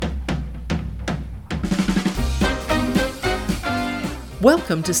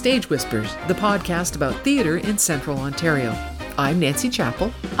Welcome to Stage Whispers, the podcast about theatre in Central Ontario. I'm Nancy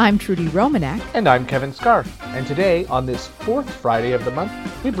Chappell. I'm Trudy Romanek. And I'm Kevin Scarf. And today, on this fourth Friday of the month,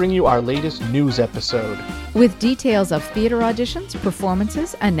 we bring you our latest news episode. With details of theatre auditions,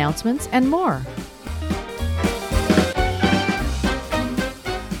 performances, announcements, and more.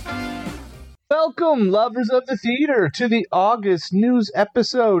 Welcome, lovers of the theater, to the August news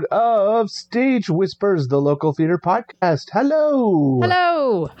episode of Stage Whispers, the local theater podcast. Hello!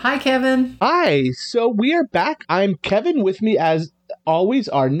 Hello! Hi, Kevin. Hi! So we are back. I'm Kevin. With me, as always,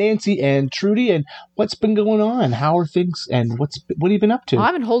 are Nancy and Trudy. And what's been going on? How are things? And what have you been up to? Well,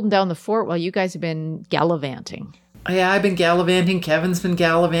 I've been holding down the fort while you guys have been gallivanting. Yeah, I've been gallivanting. Kevin's been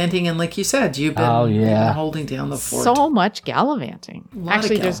gallivanting. And like you said, you've been holding down the fort. So much gallivanting.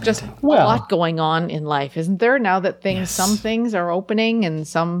 Actually, there's just a lot going on in life, isn't there? Now that some things are opening and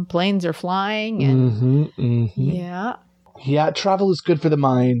some planes are flying. And Yeah, travel is good for the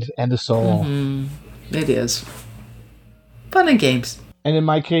mind and the soul. Mm-hmm. It is. Fun and games. And in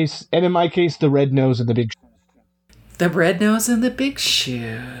my case, the red nose and the big shoes. The red nose and the big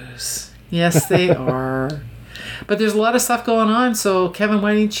shoes. Yes, they are. But there's a lot of stuff going on, so Kevin,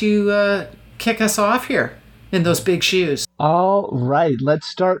 why don't you kick us off here in those big shoes? All right, let's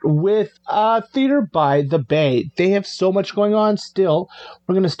start with Theatre by the Bay. They have so much going on still.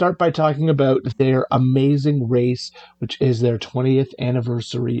 We're going to start by talking about their amazing race, which is their 20th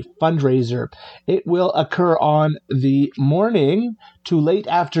anniversary fundraiser. It will occur on the morning to late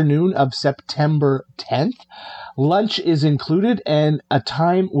afternoon of September 10th. Lunch is included, and a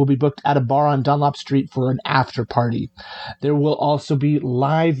time will be booked at a bar on Dunlop Street for an after party. There will also be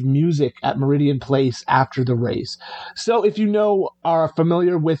live music at Meridian Place after the race. So if you are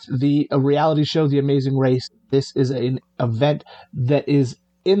familiar with the reality show, The Amazing Race, this is an event that is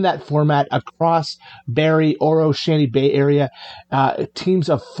in that format across Barrie, Oro, Shanty Bay area. Teams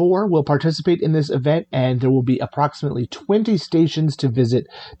of 4 will participate in this event, and there will be approximately 20 stations to visit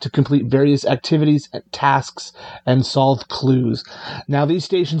to complete various activities, tasks, and solve clues. Now, these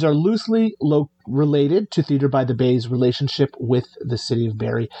stations are loosely related to Theatre by the Bay's relationship with the city of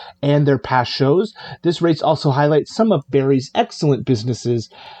Barrie and their past shows. This race also highlights some of Barrie's excellent businesses,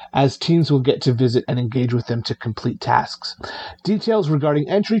 as teams will get to visit and engage with them to complete tasks. Details regarding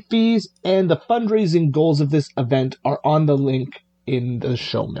entry fees and the fundraising goals of this event are on the link in the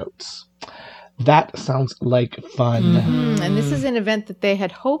show notes. That sounds like fun. Mm-hmm. And this is an event that they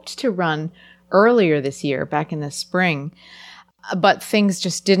had hoped to run earlier this year, back in the spring, but things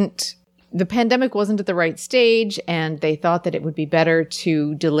just didn't. The pandemic wasn't at the right stage, and they thought that it would be better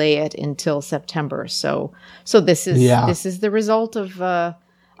to delay it until September. So this is the result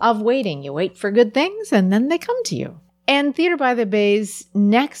of waiting. You wait for good things, and then they come to you. And Theatre by the Bay's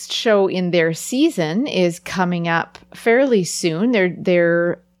next show in their season is coming up fairly soon.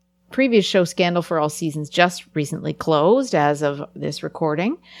 Their previous show, Scandal for All Seasons, just recently closed as of this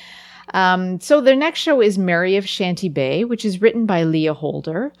recording. So their next show is Mary of Shanty Bay, which is written by Leah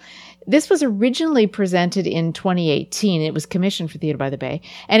Holder. This was originally presented in 2018. It was commissioned for Theatre by the Bay,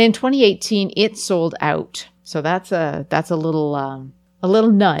 and in 2018 it sold out. So that's a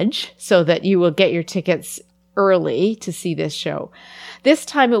little nudge so that you will get your tickets early to see this show. This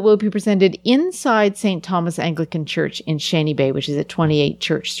time it will be presented inside St. Thomas Anglican Church in Shanty Bay, which is at 28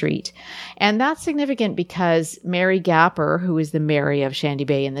 Church Street. And that's significant because Mary Gapper, who is the Mary of Shanty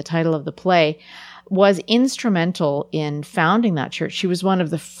Bay in the title of the play, was instrumental in founding that church. She was one of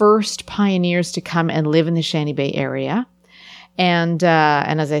the first pioneers to come and live in the Shanty Bay area. And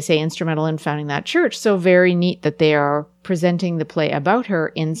as I say, instrumental in founding that church. So very neat that they are presenting the play about her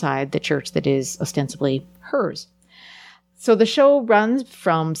inside the church that is ostensibly hers. So the show runs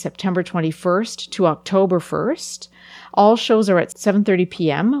from September 21st to October 1st. All shows are at 7:30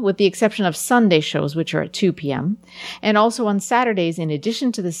 p.m., with the exception of Sunday shows, which are at 2 p.m. And also on Saturdays, in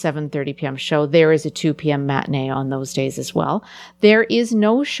addition to the 7:30 p.m. show, there is a 2 p.m. matinee on those days as well. There is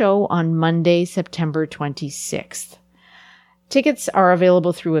no show on Monday, September 26th. Tickets are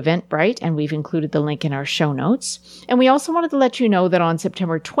available through Eventbrite, and we've included the link in our show notes. And we also wanted to let you know that on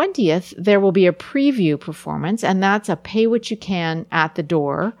September 20th, there will be a preview performance, and that's a pay-what-you-can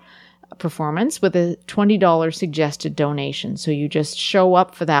at-the-door performance with a $20 suggested donation. So you just show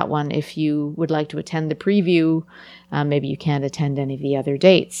up for that one if you would like to attend the preview. Maybe you can't attend any of the other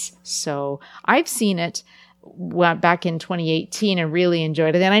dates. So I've seen it back in 2018 and really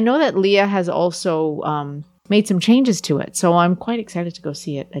enjoyed it. And I know that Leah has also made some changes to it. So I'm quite excited to go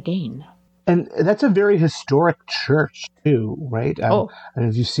see it again. And that's a very historic church too, right? I don't know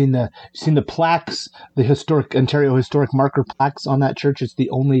if you've seen the plaques, the historic Ontario historic marker plaques on that church. It's the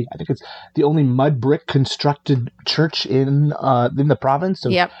only mud brick constructed church in the province. So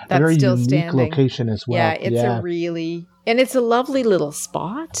yep, that's a very still unique standing. Location as well. Yeah, it's a lovely little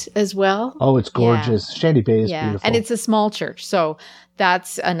spot as well. Oh, it's gorgeous. Yeah. Shandy Bay is beautiful. And it's a small church. So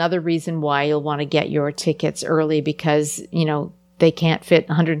that's another reason why you'll want to get your tickets early because, they can't fit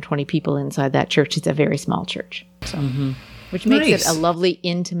 120 people inside that church. It's a very small church. So, which makes it a lovely,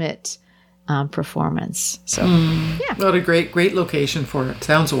 intimate performance. So, yeah. What a great location for it.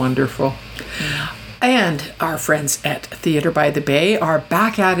 Sounds wonderful. Yeah. And our friends at Theatre by the Bay are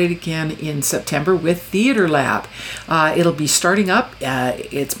back at it again in September with Theatre Lab. It'll be starting up.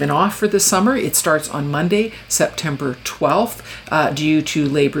 It's been off for the summer. It starts on Monday, September 12th, due to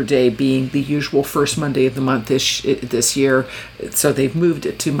Labor Day being the usual first Monday of the month this year. So they've moved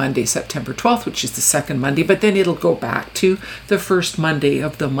it to Monday, September 12th, which is the second Monday. But then it'll go back to the first Monday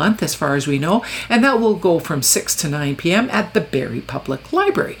of the month, as far as we know. And that will go from 6 to 9 p.m. at the Barrie Public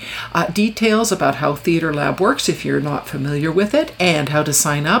Library. Details about how Theatre Lab works, if you're not familiar with it, and how to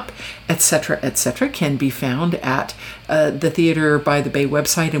sign up, etc., can be found at the Theatre by the Bay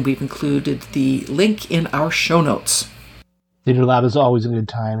website, and we've included the link in our show notes. Theatre Lab is always a good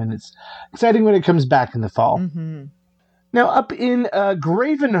time, and it's exciting when it comes back in the fall. Mm-hmm. Now, up in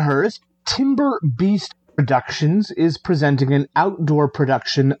Gravenhurst, Timber Beast Productions is presenting an outdoor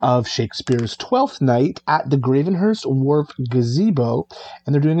production of Shakespeare's Twelfth Night at the Gravenhurst Wharf Gazebo,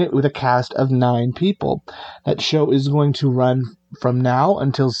 and they're doing it with a cast of 9 people. That show is going to run from now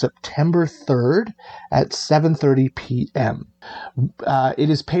until September 3rd at 7:30 p.m. It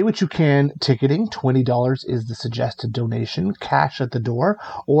is pay what you can ticketing. $20 is the suggested donation, cash at the door,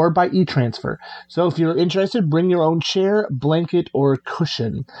 or by e-transfer. So if you're interested, bring your own chair, blanket, or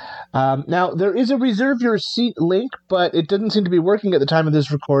cushion. Now, there is a reserve your seat link, but it doesn't seem to be working at the time of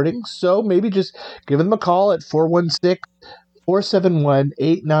this recording, so maybe just give them a call at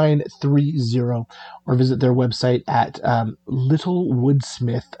 416-471-8930 or visit their website at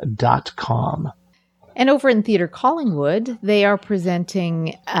littlewoodsmith.com. And over in Theatre Collingwood, they are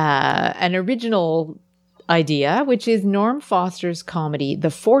presenting an original idea, which is Norm Foster's comedy, The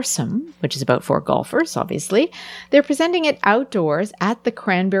Foursome, which is about 4 golfers, obviously. They're presenting it outdoors at the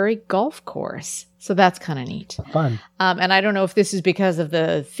Cranberry Golf Course. So that's kind of neat. Fun. And I don't know if this is because of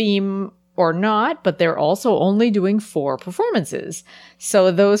the theme or not, but they're also only doing 4 performances.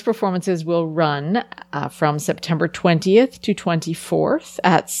 So those performances will run from September 20th to 24th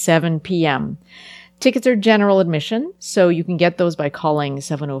at 7 p.m. Tickets are general admission, so you can get those by calling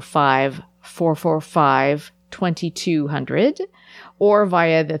 705-445-2200 or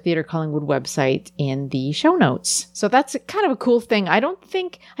via the Theatre Collingwood website in the show notes. So that's kind of a cool thing. I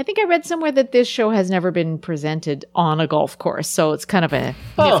think I read somewhere that this show has never been presented on a golf course, so it's kind of a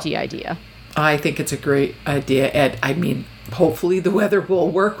nifty idea. I think it's a great idea, Ed. I mean, hopefully the weather will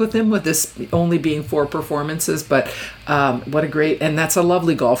work with him with this only being 4 performances, but what a great, and that's a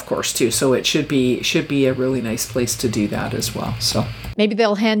lovely golf course too, so it should be a really nice place to do that as well. So maybe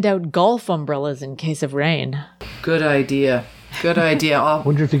they'll hand out golf umbrellas in case of rain. Good idea. I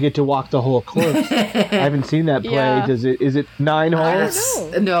wonder if you get to walk the whole course. I haven't seen that play. Yeah. Is it 9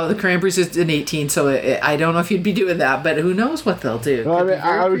 holes? No, the Cranberries is an 18, so I don't know if you'd be doing that, but who knows what they'll do. No,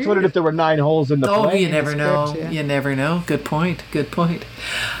 I was wondering if there were 9 holes in the play. Oh, you never know. You never know. Good point.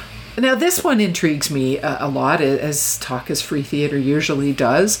 Now, this one intrigues me a lot, as Talk is Free Theatre usually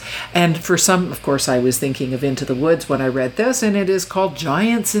does. And for some, of course, I was thinking of Into the Woods when I read this, and it is called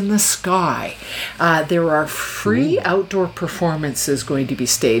Giants in the Sky. There are free outdoor performances going to be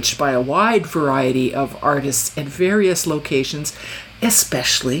staged by a wide variety of artists at various locations,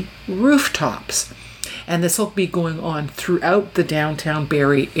 especially rooftops. And this will be going on throughout the downtown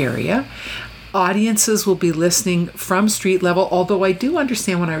Barrie area. Audiences will be listening from street level, although I do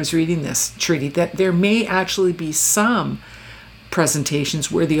understand when I was reading this, Trudy, that there may actually be some presentations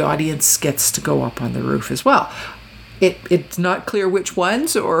where the audience gets to go up on the roof as well. It's not clear which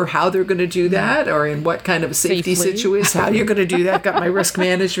ones or how they're going to do that or in what kind of a safety situation, how you're going to do that. Got my risk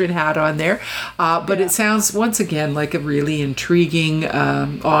management hat on there. But it sounds, once again, like a really intriguing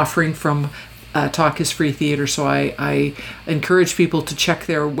offering from Talk is Free Theatre, so I encourage people to check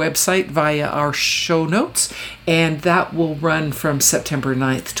their website via our show notes, and that will run from September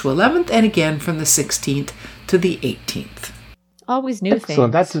 9th to 11th, and again from the 16th to the 18th. Always new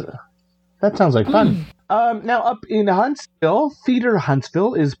Excellent. things. That sounds like fun. Now, up in Huntsville, Theater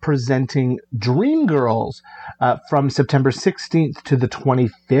Huntsville is presenting Dreamgirls from September 16th to the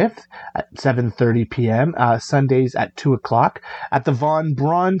 25th at 7:30 p.m., Sundays at 2 o'clock at the Von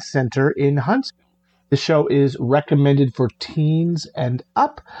Braun Center in Huntsville. The show is recommended for teens and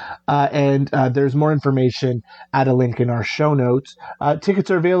up, and there's more information at a link in our show notes.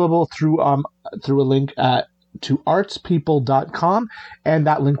 Tickets are available through a link to artspeople.com, and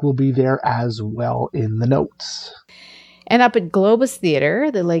that link will be there as well in the notes. And up at Globus Theatre,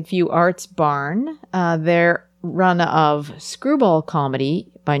 the Lakeview Arts Barn, their run of Screwball Comedy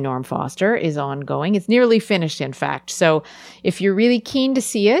by Norm Foster is ongoing. It's nearly finished, in fact. So if you're really keen to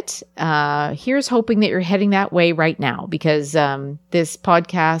see it, here's hoping that you're heading that way right now, because this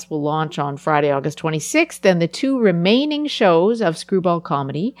podcast will launch on Friday, August 26th, and the two remaining shows of Screwball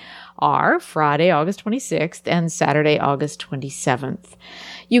Comedy are Friday, August 26th and Saturday, August 27th.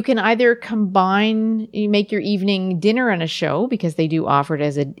 You can either you make your evening dinner and a show, because they do offer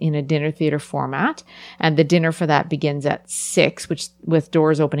it in a dinner theater format. And the dinner for that begins at 6, with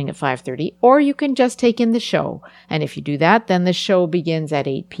doors opening at 5:30, or you can just take in the show. And if you do that, then the show begins at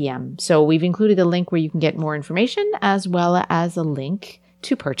 8 p.m. So we've included a link where you can get more information, as well as a link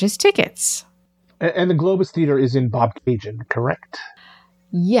to purchase tickets. And the Globus Theatre is in Bobcaygeon, correct?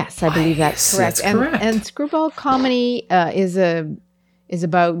 Yes, I believe that's correct. That's correct. And Screwball Comedy is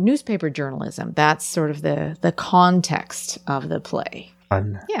about newspaper journalism. That's sort of the context of the play.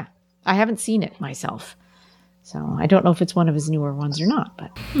 Fun. Yeah. I haven't seen it myself, so I don't know if it's one of his newer ones or not.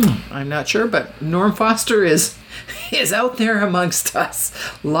 But I'm not sure, but Norm Foster is out there amongst us.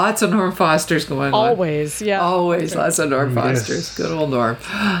 Lots of Norm Fosters going on. always, yeah. Always lots of Norm Fosters. Yes. Good old Norm.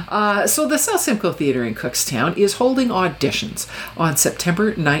 So the South Simcoe Theatre in Cookstown is holding auditions on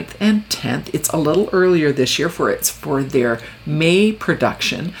September 9th and 10th. It's a little earlier this year for their May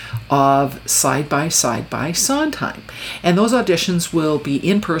production of Side by Side by Sondheim. And those auditions will be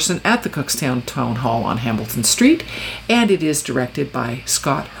in person at the Cookstown Town Hall on Hamilton Street, and it is directed by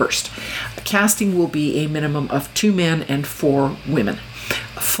Scott Hurst. Casting will be a minimum of 2 men and 4 women.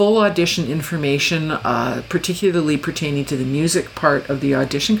 Full audition information, particularly pertaining to the music part of the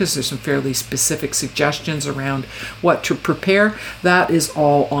audition, because there's some fairly specific suggestions around what to prepare. That is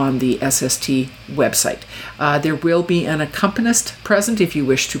all on the SST website. There will be an accompanist present if you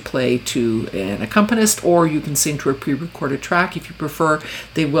wish to play to an accompanist, or you can sing to a pre-recorded track if you prefer.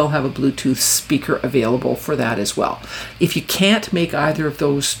 They will have a Bluetooth speaker available for that as well. If you can't make either of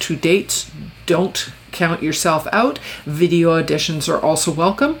those 2 dates, don't count yourself out. Video auditions are also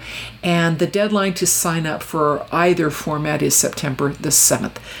welcome, and the deadline to sign up for either format is September the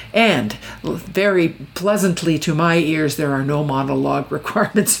 7th. And very pleasantly to my ears, there are no monologue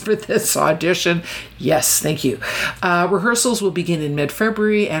requirements for this audition. Yes, thank you. Rehearsals will begin in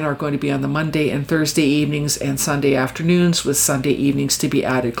mid-February and are going to be on the Monday and Thursday evenings and Sunday afternoons, with Sunday evenings to be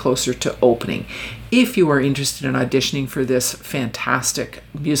added closer to opening. If you are interested in auditioning for this fantastic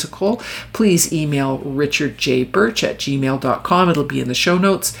musical, please email richardjbirch@gmail.com. It'll be in the show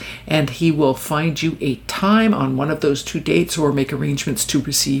notes, and he will find you a time on one of those 2 dates, or make arrangements to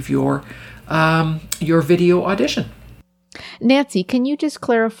receive your video audition. Nancy, can you just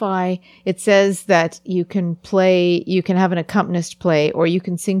clarify? It says that you can have an accompanist play, or you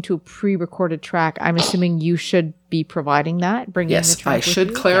can sing to a pre-recorded track. I'm assuming you should be providing that, bringing the Yes, track I with should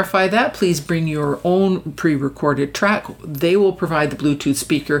you? clarify that. Please bring your own pre-recorded track. They will provide the Bluetooth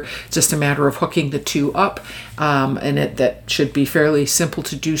speaker. It's just a matter of hooking the 2 up, and that should be fairly simple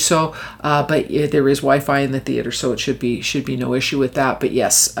to do so. But there is Wi-Fi in the theater, so it should be no issue with that. But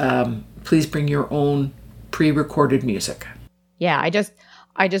yes, please bring your own pre-recorded music. Yeah, I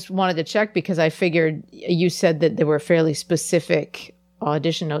just wanted to check, because I figured you said that there were fairly specific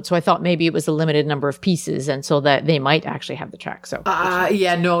audition notes, so I thought maybe it was a limited number of pieces, and so that they might actually have the track. So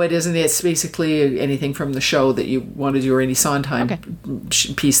yeah, no, it isn't. It's basically anything from the show that you want to do, or any Sondheim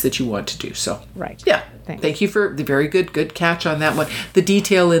piece that you want to do. So right, yeah. Thanks. Thank you for the very good catch on that one. The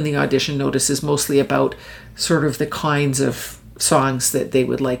detail in the audition notice is mostly about sort of the kinds of songs that they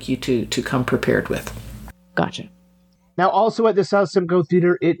would like you to come prepared with. Gotcha. Now, also at the South Simcoe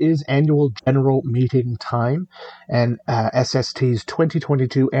Theatre, it is annual general meeting time, and SST's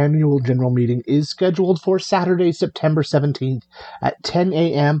 2022 annual general meeting is scheduled for Saturday, September 17th at 10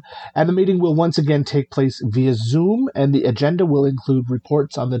 a.m., and the meeting will once again take place via Zoom, and the agenda will include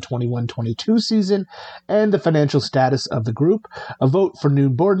reports on the 21-22 season and the financial status of the group, a vote for new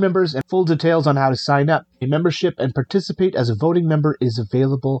board members, and full details on how to sign up. A membership and participate as a voting member is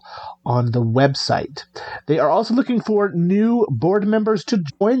available on the website. They are also looking for new board members to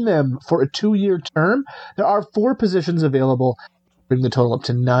join them for a 2-year term. There are 4 positions available. bring the total up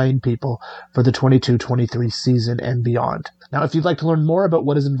to 9 people for the 22-23 season and beyond. Now, if you'd like to learn more about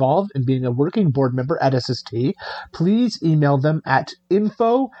what is involved in being a working board member at SST, please email them at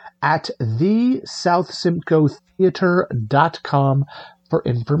info@thesouthsimcoetheatre.com for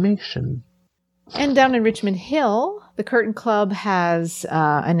information. And down in Richmond Hill, the Curtain Club has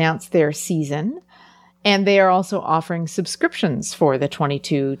announced their season, and they are also offering subscriptions for the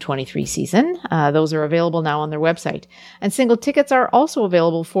 22-23 season. Those are available now on their website. And single tickets are also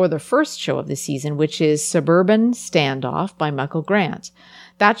available for the first show of the season, which is Suburban Standoff by Michael Grant.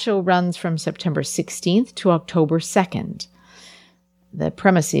 That show runs from September 16th to October 2nd. The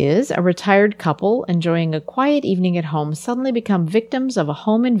premise is a retired couple enjoying a quiet evening at home suddenly become victims of a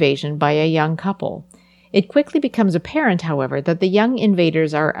home invasion by a young couple. It quickly becomes apparent, however, that the young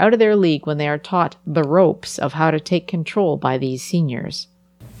invaders are out of their league when they are taught the ropes of how to take control by these seniors.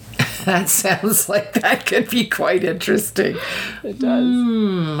 That sounds like that could be quite interesting. It does.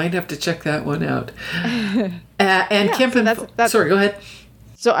 Might have to check that one out. And Kemp and... Sorry, go ahead.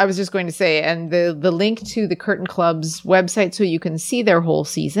 So I was just going to say, and the link to the Curtain Club's website so you can see their whole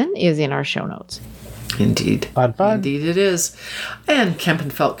season is in our show notes. Indeed. Fun. Indeed it is. And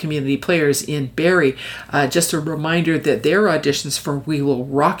Kempenfelt Community Players in Barrie, just a reminder that their auditions for We Will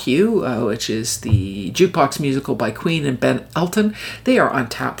Rock You, which is the jukebox musical by Queen and Ben Elton, they are on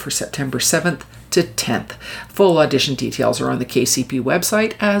tap for September 7th to 10th. Full audition details are on the KCP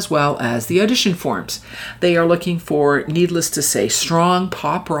website as well as the audition forms. They are looking for, needless to say, strong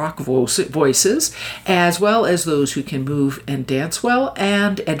pop rock voices as well as those who can move and dance well,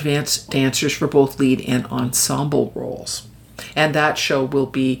 and advanced dancers for both lead and ensemble roles. And that show will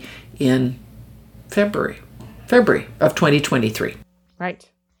be in February of 2023. Right.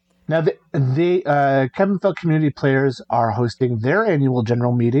 Now, the Kempenfelt Community Players are hosting their annual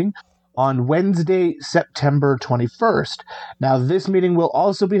general meeting on Wednesday, September 21st. Now, this meeting will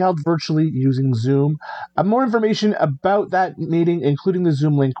also be held virtually using Zoom. More information about that meeting, including the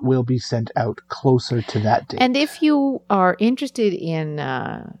Zoom link, will be sent out closer to that date. And if you are interested in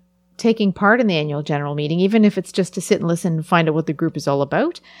taking part in the annual general meeting, even if it's just to sit and listen and find out what the group is all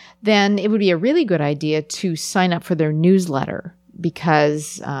about, then it would be a really good idea to sign up for their newsletter,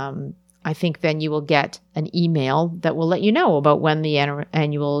 because I think then you will get an email that will let you know about when the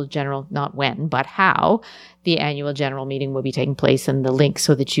annual general, not when, but how the annual general meeting will be taking place, and the link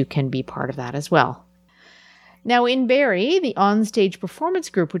so that you can be part of that as well. Now in Barrie, the Onstage Performance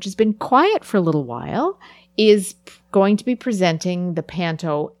Group, which has been quiet for a little while, is going to be presenting the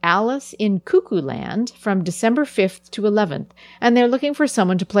panto Alice in Cuckoo Land from December 5th to 11th, and they're looking for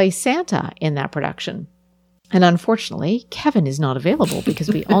someone to play Santa in that production. And unfortunately, Kevin is not available, because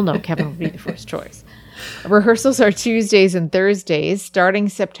we all know Kevin will be the first choice. Rehearsals are Tuesdays and Thursdays starting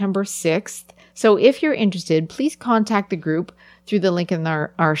September 6th. So if you're interested, please contact the group through the link in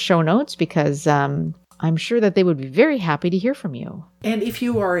our show notes, because I'm sure that they would be very happy to hear from you. And if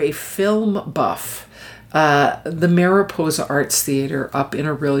you are a film buff, the Mariposa Arts Theatre up in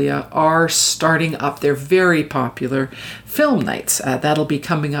Orillia are starting up their very popular film nights. That'll be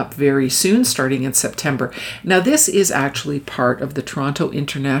coming up very soon, starting in September. Now, this is actually part of the Toronto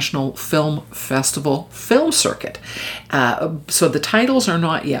International Film Festival film circuit. So the titles are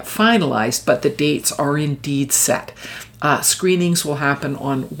not yet finalized, but the dates are indeed set. Screenings will happen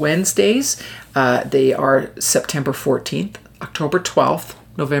on Wednesdays. They are September 14th, October 12th,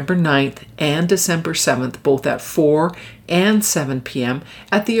 November 9th, and December 7th, both at 4 and 7 p.m.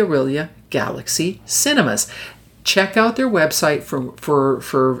 at the Orillia Galaxy Cinemas. Check out their website for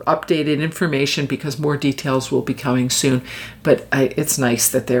updated information, because more details will be coming soon. But it's nice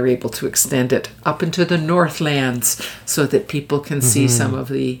that they're able to extend it up into the Northlands so that people can see some of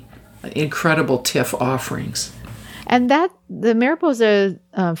the incredible TIFF offerings. And that the Mariposa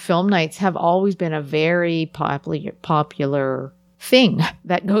film nights have always been a very popular thing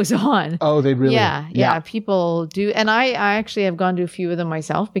that goes on. Oh, they really? Yeah. People do. And I actually have gone to a few of them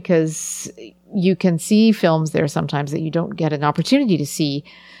myself, because you can see films there sometimes that you don't get an opportunity to see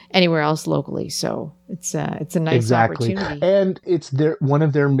anywhere else locally. So it's a nice opportunity. And it's one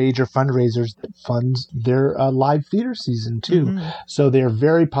of their major fundraisers that funds their live theater season too. Mm-hmm. So they're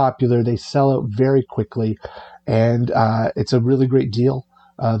very popular. They sell out very quickly, and it's a really great deal.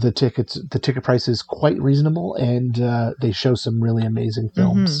 The ticket price is quite reasonable, and they show some really amazing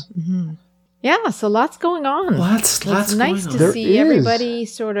films. Mm-hmm, mm-hmm. Yeah, so lots going on. Lots it's nice going on. To see everybody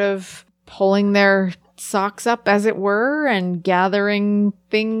sort of pulling their socks up, as it were, and gathering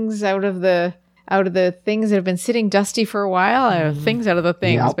things out of the things that have been sitting dusty for a while. Things out of the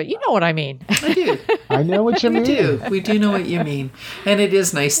things, but you know what I mean. I do. I know what you mean. We do know what you mean, and it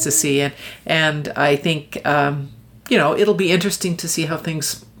is nice to see. And I think it'll be interesting to see how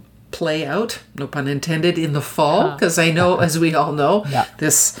things play out, no pun intended, in the fall, because I know, as we all know,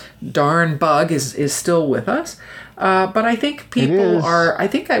 this darn bug is still with us. But I think people are,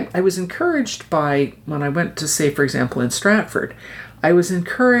 I was encouraged by, when I went to, say, for example, in Stratford, I was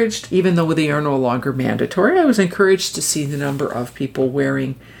encouraged, even though they are no longer mandatory, I was encouraged to see the number of people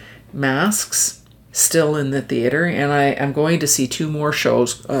wearing masks still in the theater. And I'm going to see 2 more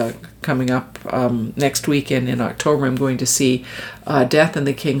shows coming up next weekend in October. I'm going to see Death and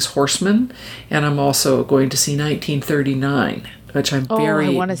the King's Horseman, and I'm also going to see 1939. Which I'm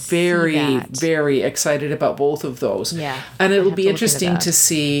very excited about, both of those. Yeah, and it'll be interesting to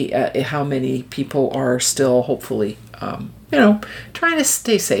see how many people are still, hopefully, trying to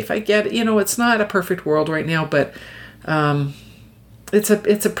stay safe. I get, it's not a perfect world right now, but it's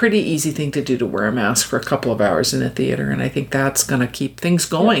a pretty easy thing to do, to wear a mask for a couple of hours in a theater, and I think that's going to keep things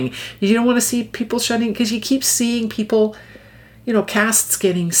going. Yep. You don't want to see people shutting, because you keep seeing people, casts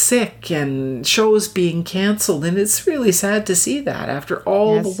getting sick and shows being canceled. And it's really sad to see that after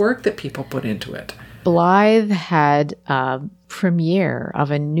all the work that people put into it. Blythe had a premiere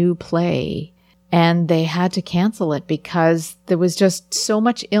of a new play, and they had to cancel it because there was just so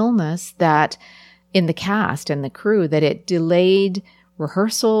much illness that in the cast and the crew that it delayed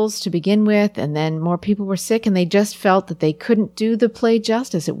rehearsals to begin with. And then more people were sick, and they just felt that they couldn't do the play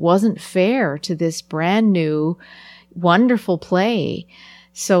justice. It wasn't fair to this brand new, wonderful play.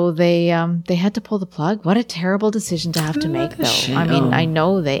 So they had to pull the plug. What a terrible decision to have to make, though. I mean, I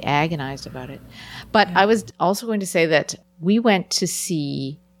know they agonized about it. But I was also going to say that we went to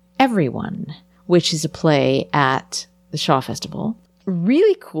see Everyone, which is a play at the Shaw Festival.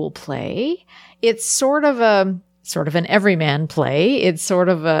 Really cool play. It's sort of an everyman play.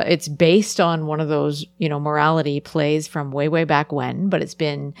 It's based on one of those, morality plays from way back when, but it's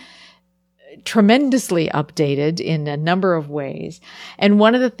been tremendously updated in a number of ways. And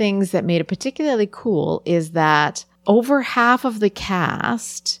one of the things that made it particularly cool is that over half of the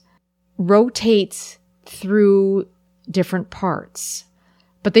cast rotates through different parts,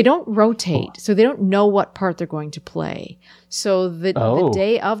 but they don't rotate. So they don't know what part they're going to play. So the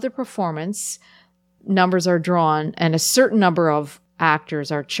day of the performance, numbers are drawn, and a certain number of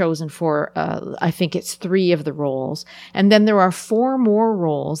actors are chosen for, I think it's 3 of the roles. And then there are 4 more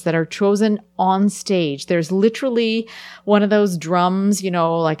roles that are chosen on stage. There's literally one of those drums,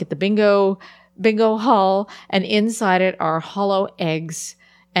 like at the bingo hall, and inside it are hollow eggs.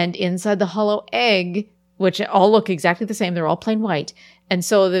 And inside the hollow egg, which all look exactly the same, they're all plain white. And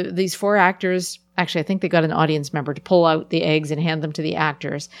so these 4 actors, actually, I think they got an audience member to pull out the eggs and hand them to the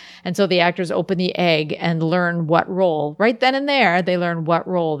actors. And so the actors open the egg and learn what role. Right then and there, they learn what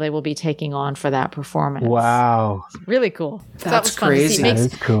role they will be taking on for that performance. Wow. It's really cool. That's crazy. That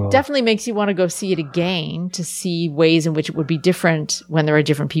is cool. Definitely makes you want to go see it again to see ways in which it would be different when there are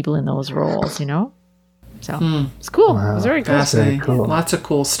different people in those roles, So it's cool. Wow. It was very cool. Fascinating. Cool. Lots of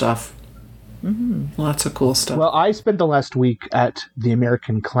cool stuff. Mm-hmm. Lots of cool stuff. Well, I spent the last week at the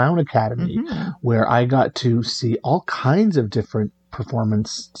American Clown Academy, where I got to see all kinds of different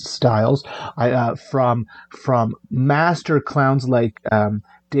performance styles. From master clowns like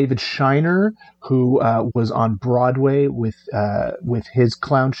David Shiner, who was on Broadway with his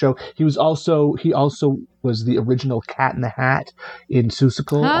clown show. He also was the original Cat in the Hat in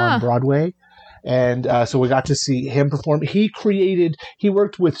Seussical on Broadway. And so we got to see him perform. He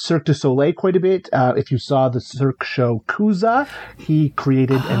worked with Cirque du Soleil quite a bit. If you saw the Cirque show Kuza, he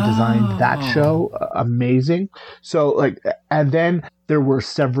created and designed that show. Amazing. So and then there were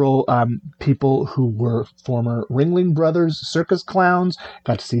several people who were former Ringling Brothers circus clowns,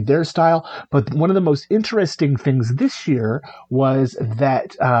 got to see their style. But one of the most interesting things this year was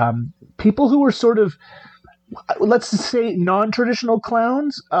that people who were sort of, let's say, non-traditional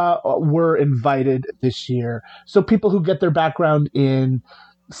clowns were invited this year. So people who get their background in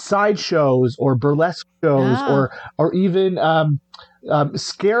sideshows or burlesque shows or even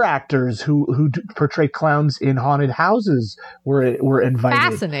scare actors who portray clowns in haunted houses were invited.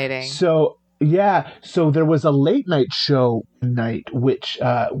 Fascinating. So there was a late night show night which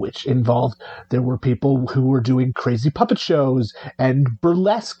involved, there were people who were doing crazy puppet shows and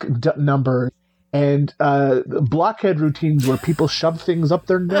burlesque numbers and blockhead routines where people shove things up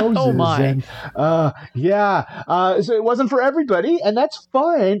their noses. Oh my. And so it wasn't for everybody, and that's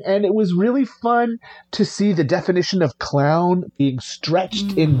fine. And it was really fun to see the definition of clown being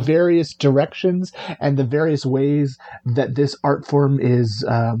stretched in various directions and the various ways that this art form is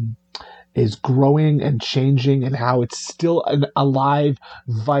growing and changing, and how it's still an alive,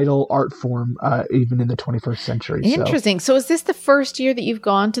 vital art form even in the 21st century. Interesting. So is this the first year that you've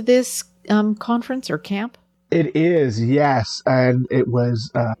gone to this conference or camp? It is, yes. And it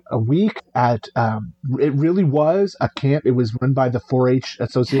was a week at, it really was a camp. It was run by the 4-H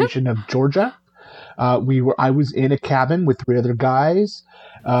Association of Georgia. I was in a cabin with 3 other guys.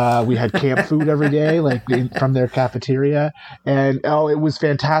 We had camp food every day, from their cafeteria. And, it was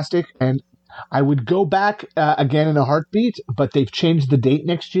fantastic. And I would go back again in a heartbeat, but they've changed the date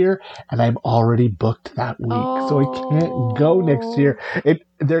next year, and I'm already booked that week, so I can't go next year.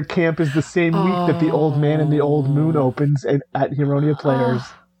 Their camp is the same week that the Old Man and the Old Moon opens at Huronia Players.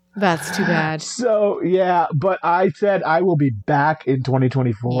 That's too bad. So, yeah, but I said I will be back in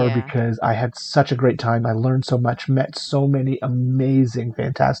 2024 because I had such a great time. I learned so much, met so many amazing,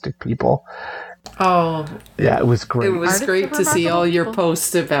 fantastic people. Oh, yeah, it was great. It was great to see all your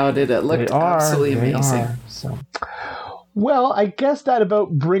posts about it. It looked absolutely amazing. So, well, I guess that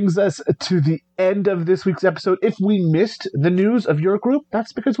about brings us to the end of this week's episode. If we missed the news of your group,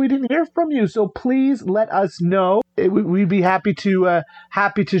 that's because we didn't hear from you. So please let us know. We'd be happy to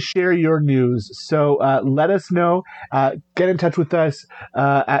share your news. So let us know. Get in touch with us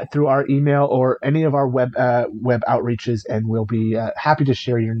through our email or any of our web outreaches, and we'll be happy to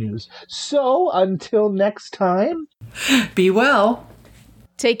share your news. So until next time, be well.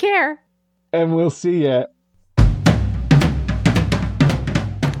 Take care. And we'll see you.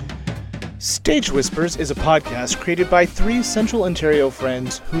 Stage Whispers is a podcast created by 3 Central Ontario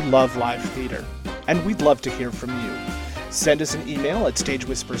friends who love live theatre, and we'd love to hear from you. Send us an email at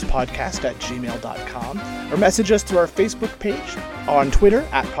stagewhisperspodcast@gmail.com or message us through our Facebook page, on Twitter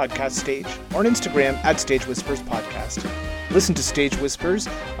 @PodcastStage, or on Instagram @StageWhispersPodcast. Listen to Stage Whispers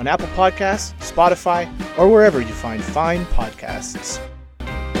on Apple Podcasts, Spotify, or wherever you find fine podcasts.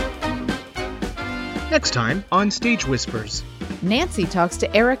 Next time on Stage Whispers. Nancy talks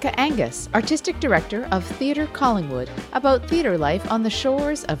to Erica Angus, Artistic Director of Theatre Collingwood, about theatre life on the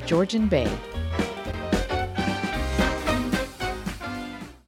shores of Georgian Bay.